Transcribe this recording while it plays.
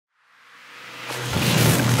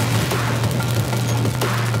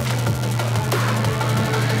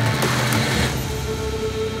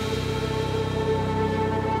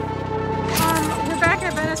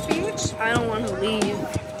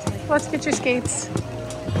Get your skates.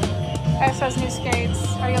 Isa's new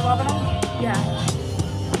skates. Are you loving them? Yeah.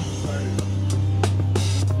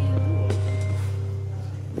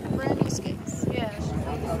 Brand new skates. Yeah.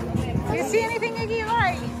 Do you see anything, Iggy, you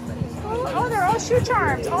like? Oh, they're all shoe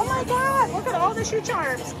charms. Oh my God, look at all the shoe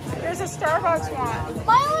charms. There's a Starbucks one.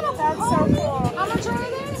 My Little That's so Pony. cool. How much are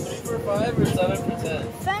they? 3 for $5 or 7 for $10.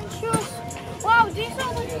 Ventures. Wow, these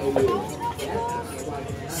are like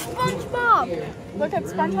SpongeBob. Look at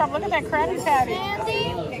SpongeBob. Look at that Krabby Patty.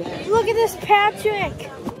 Andy, look at this Patrick.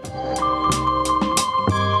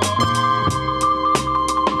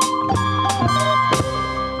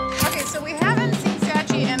 Okay, so we haven't seen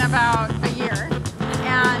Sachi in about a year,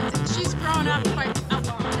 and she's grown up quite a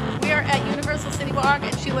lot. We are at Universal City Walk,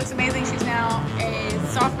 and she looks amazing. She's now a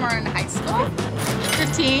sophomore in high school.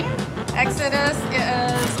 15. Exodus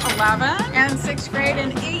is 11 and 6th grade,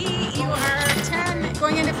 and Iggy, you are 10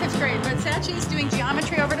 going into 5th grade. But Sachi is doing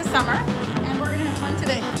geometry over the summer, and we're gonna have fun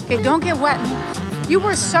today. Okay, don't get wet. You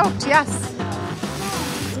were soaked, yes.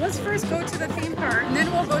 So let's first go to the theme park, and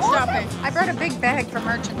then we'll go shopping. I brought a big bag for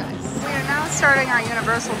merchandise. We are now starting our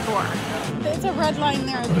Universal tour. There's a red line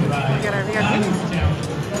there. We get our VIP.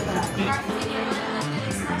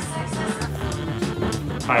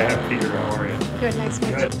 Hi, I'm Peter. How are you? Good, nice to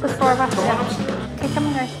meet you. Good. The four of us. Yeah. Okay, come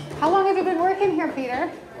on, guys. How long have you been working here, Peter?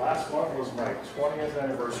 Last month was my 20th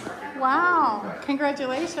anniversary. Wow,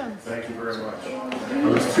 congratulations. Thank you very much. I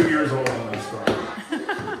was 2 years old when I started.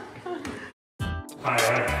 Hi,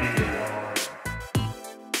 I'm Peter. How are you?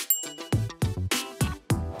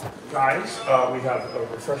 Guys, we have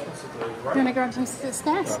refreshments at the You right. want to grab some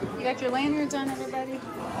snacks? You got your lanyards on, everybody?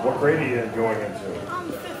 What grade are you going into?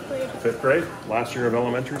 5th grade. 5th grade? Last year of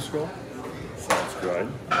elementary school? Sounds good.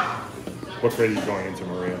 What grade are you going into,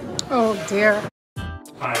 Maria? Oh, dear.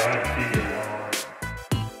 Hi, I'm Peter. How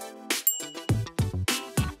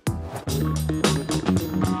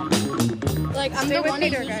are you? Like, I'm Stay the with one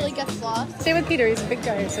Peter, that usually guys. gets lost. Stay with Peter. He's a big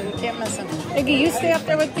guy, so you can't miss him. Iggy, you stay up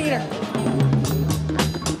there with Peter.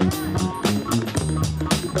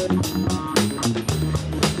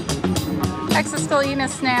 X is still eating a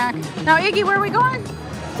snack. Now, Iggy, where are we going?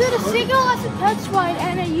 To the Single as a Pets ride,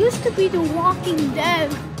 and it used to be The Walking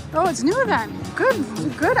Dead. Oh, it's new then.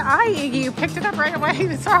 Good eye, Iggy. You picked it up right away.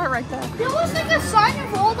 You saw it right there. There was like a sign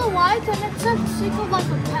of all the rides, and it said Single like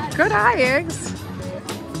a Pet. Good eye, Iggs.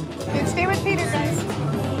 Okay, stay with Peter, guys.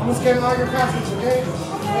 I'm just getting all your passes, okay?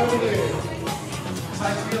 Over there.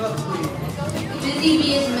 Side feel up, please. Busy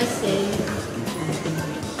Bee is missing.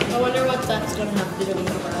 I wonder what that's gonna have to do with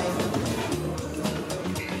the ride.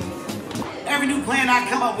 Every new plan I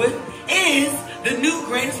come up with is the new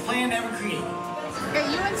greatest plan ever created. Okay,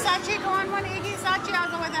 you and Sachi go on one. Iggy, Sachi, I'll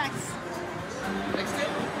go with X.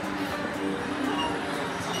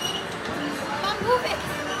 Come on, move it.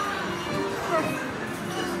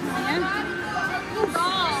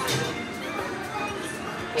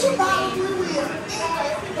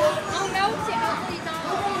 Oh no, it's an ugly dog.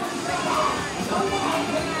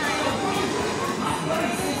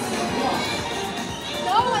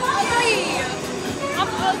 No, I'm ugly.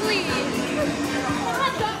 I'm ugly.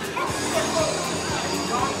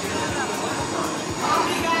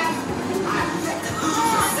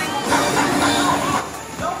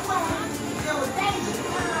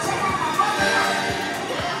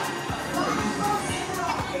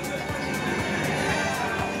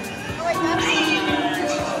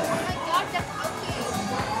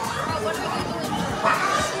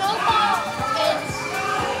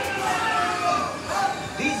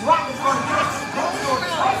 These rockets gonna get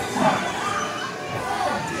exploded.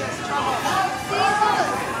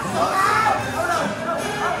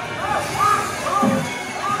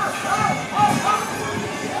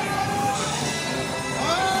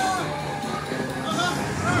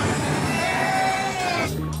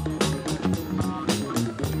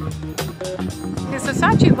 Okay, so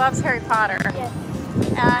Sachi loves Harry Potter. Yes.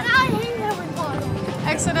 And I hate Harry Potter.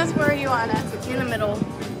 Exodus, where are you on it? In the middle.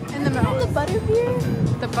 In the middle. The butterbeer?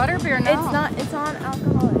 The butterbeer, no. It's not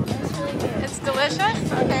alcoholic. It's really good. It's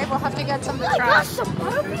delicious? Okay, we'll have to get some to Oh my try. gosh, the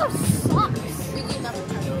butterbeer sucks.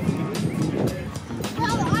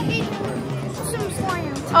 Well, I hate Sims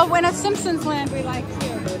Land. Oh, when a Simpsons Land we like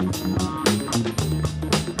too.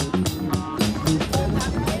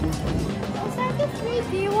 Is that the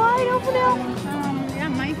 3D ride over there? Yeah,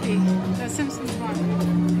 might be. The Simpsons one.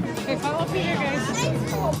 Okay, follow Peter, guys.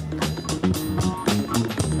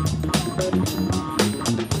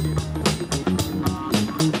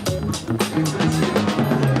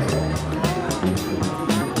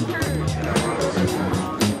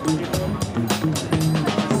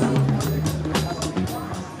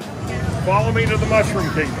 Follow me to the Mushroom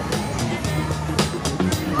Kingdom.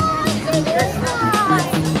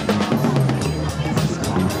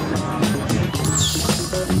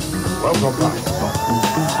 Welcome back.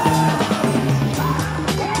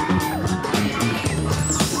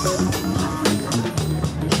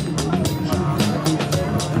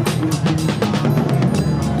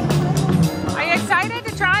 Are you excited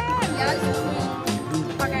to try it? Yes.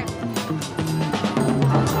 Okay.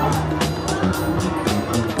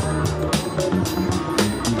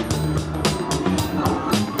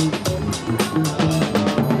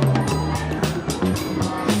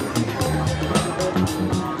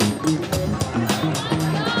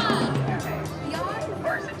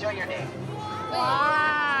 Enjoy your day.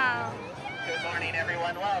 Wow. Good morning,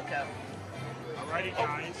 everyone. Welcome. Alrighty,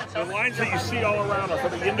 guys. The lines that you see all around are for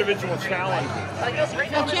the individual challenges.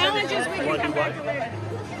 The challenges we can come back to later.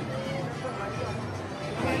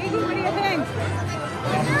 Iggy, what do you think?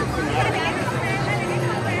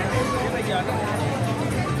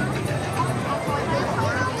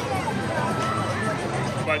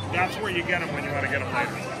 But that's where you get them when you want to get them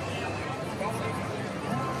later.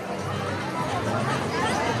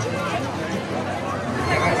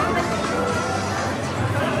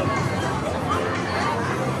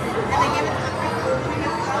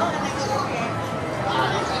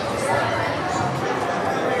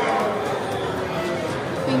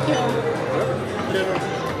 Thank you.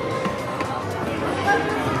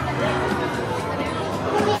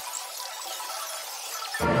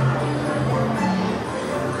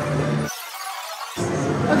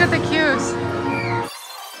 Look at the cues.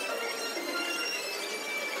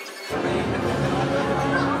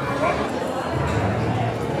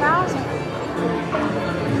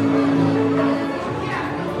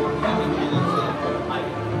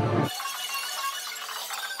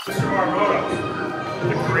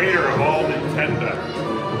 The creator of all Nintendo.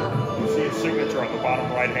 You see his signature on the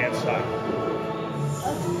bottom right-hand side.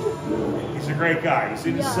 He's a great guy. He's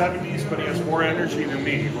in his 70s, but he has more energy than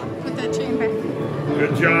me. Put that chain back.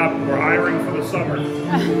 Good job. We're hiring for the summer.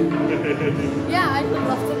 Yeah, I'd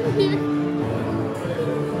love to be here.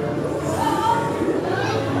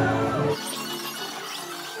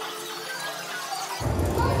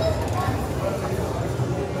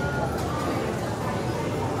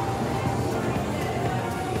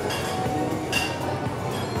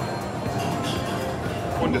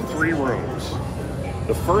 Into 3 rooms.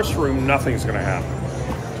 The first room, nothing's going to happen.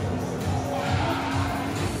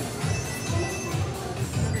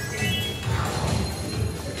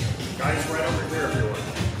 Guys, right over here if you want.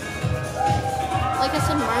 Like I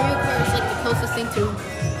said, Mario Kart is like the closest thing to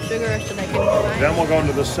Sugar Rush that I can find. Then we'll go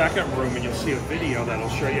into the second room and you'll see a video that'll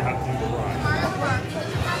show you how to do the ride.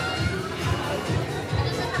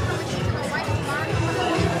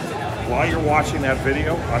 While you're watching that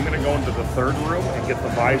video, I'm going to go into the third room and get the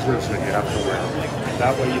visors that you have to wear.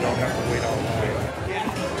 That way you don't have to wait all night.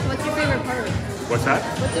 What's your favorite part? What's that?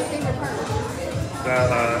 What's your favorite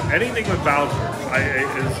part? Anything with Bowser.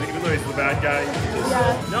 Even though he's the bad guy.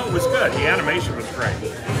 No, it was good. The animation was great.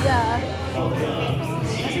 Yeah.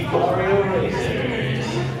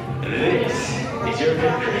 This is your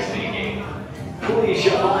victory speaking. Please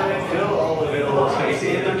show line and fill all available space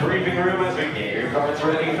in the briefing room as we get your cards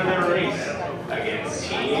ready for the race against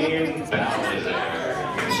Team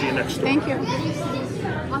Bowser. See you next door. Thank you.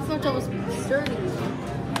 I thought that was sturdy.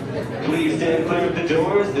 Please stand clear of the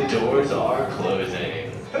doors. The doors are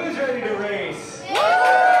closing. Who's ready to race?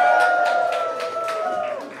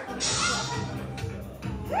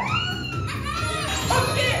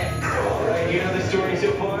 Alright, you know the story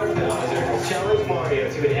so far. Bowser has challenged Mario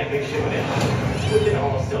to an epic showdown with an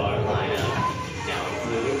all-star lineup. Now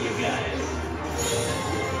including you guys.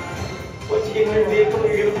 Once you get in your vehicle,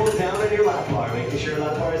 you're going to pull down on your lap bar, making sure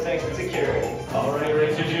lap bar is nice and secure. Alright,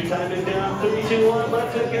 racers, your time is down. 3, 2, 1,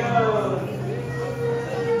 let's go!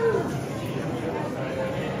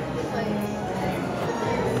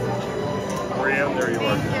 Maria, there you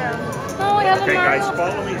are. Thank you. Oh, we have Okay, guys,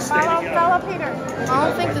 follow me. Standing up. Follow Peter. I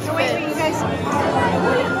don't think this Wait, fits. you guys.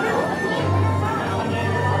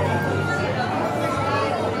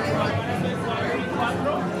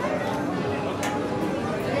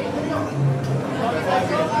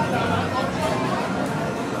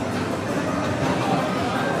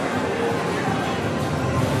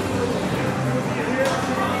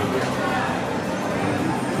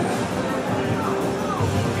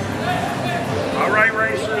 All right,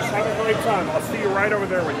 racers, have a great time. I'll see you right over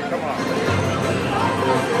there when you come up.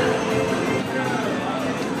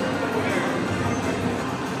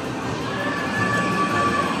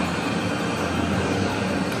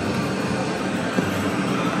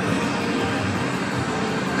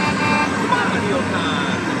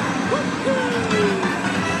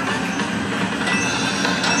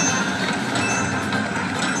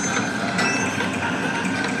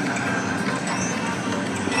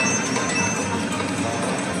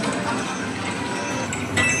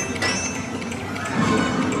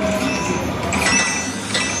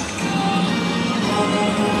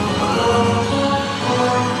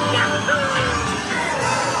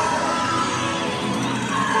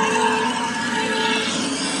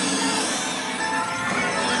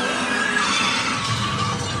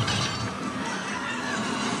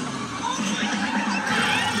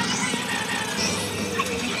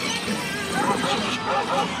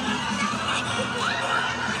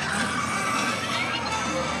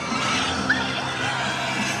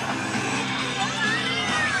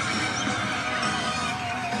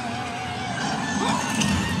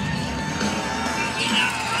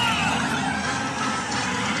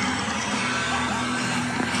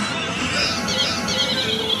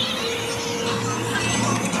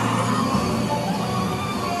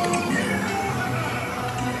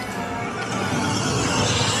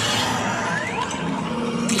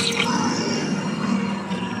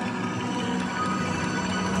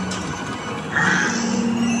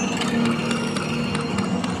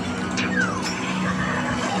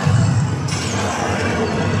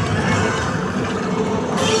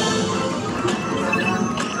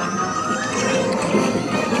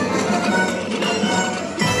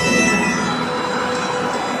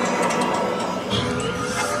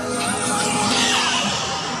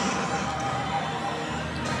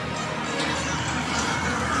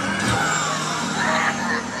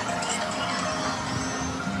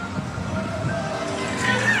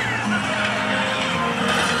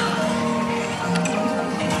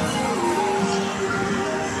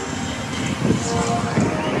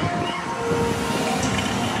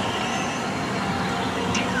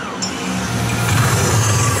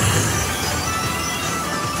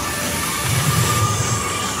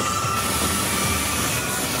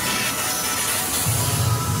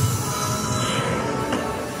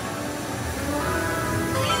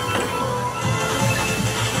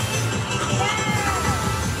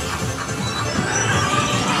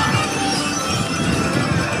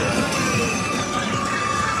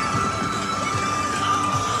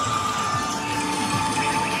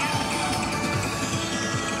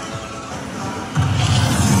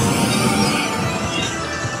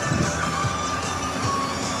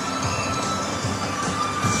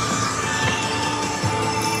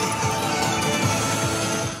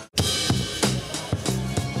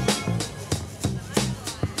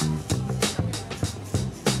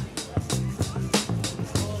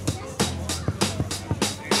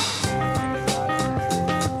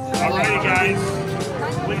 Alrighty, guys.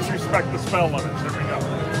 Please respect the spell limits. Here we go.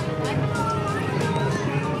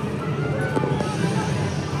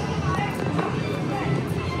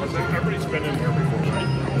 Everybody's been in here before, right?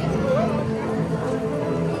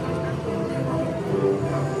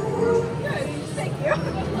 Thank you.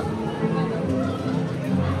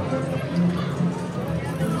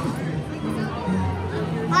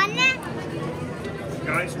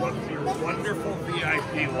 Guys, welcome to your wonderful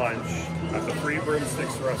VIP lunch at the Free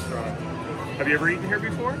Broomsticks restaurant. Have you ever eaten here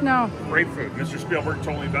before? No. Great food. Mr. Spielberg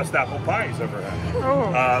told me best apple pie he's ever had.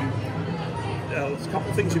 Oh. There's a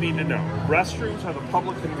couple things you need to know. Restrooms are the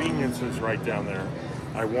public conveniences right down there.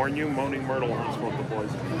 I warn you, Moaning Myrtle hunts both the boys.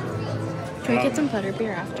 Can we get some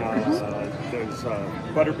butterbeer afterwards? There's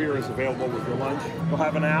butterbeer is available with your lunch. We'll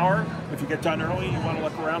have an hour. If you get done early, you want to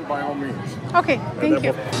look around, by all means. Okay, thank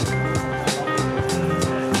you.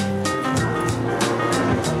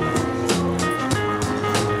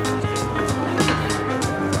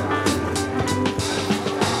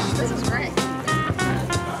 This is great.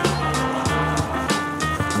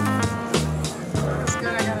 That's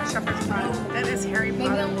good. I got a shepherd's pie. That is Harry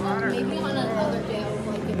Potter water. Maybe on another day, I'll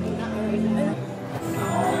like it. Not right now.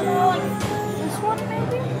 This one,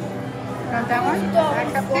 maybe? Want that one? That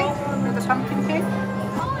cupcake? Or the pumpkin cake?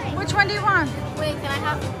 Which one do you want? Wait, can I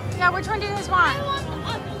have? Yeah, which one do you guys want? I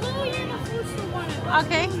want a blue universal one.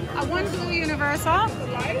 Okay, one blue universal.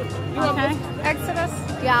 Okay, Exodus.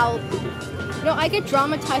 Yeah. No, I get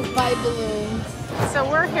dramatized by balloons. So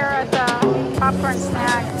we're here at the popcorn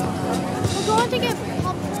snack. We're going to get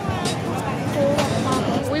popcorn.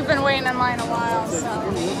 We've been waiting in line a while, so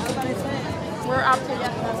we're up to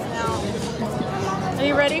getting this now. Are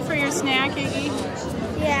you ready for your snack, Iggy?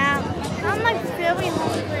 Yeah. I'm like very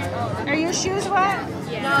hungry. Are your shoes wet?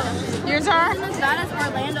 Yeah. Yours are? It's as bad as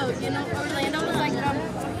Orlando's. You know, Orlando is like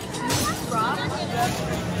rock.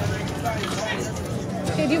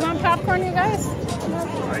 Okay, do you want popcorn, you guys?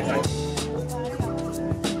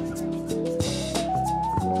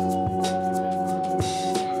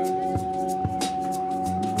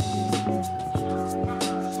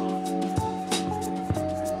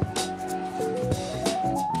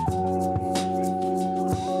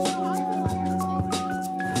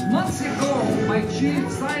 Months ago, my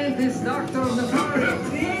chief scientist, Dr. Navarro,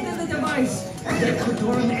 created a device that could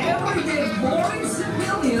turn everyday boring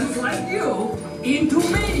civilians like you into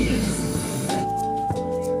minions.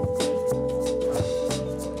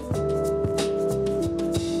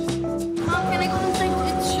 Mom, can I go and take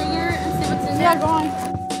its sugar and see what's in there? Yeah, go on.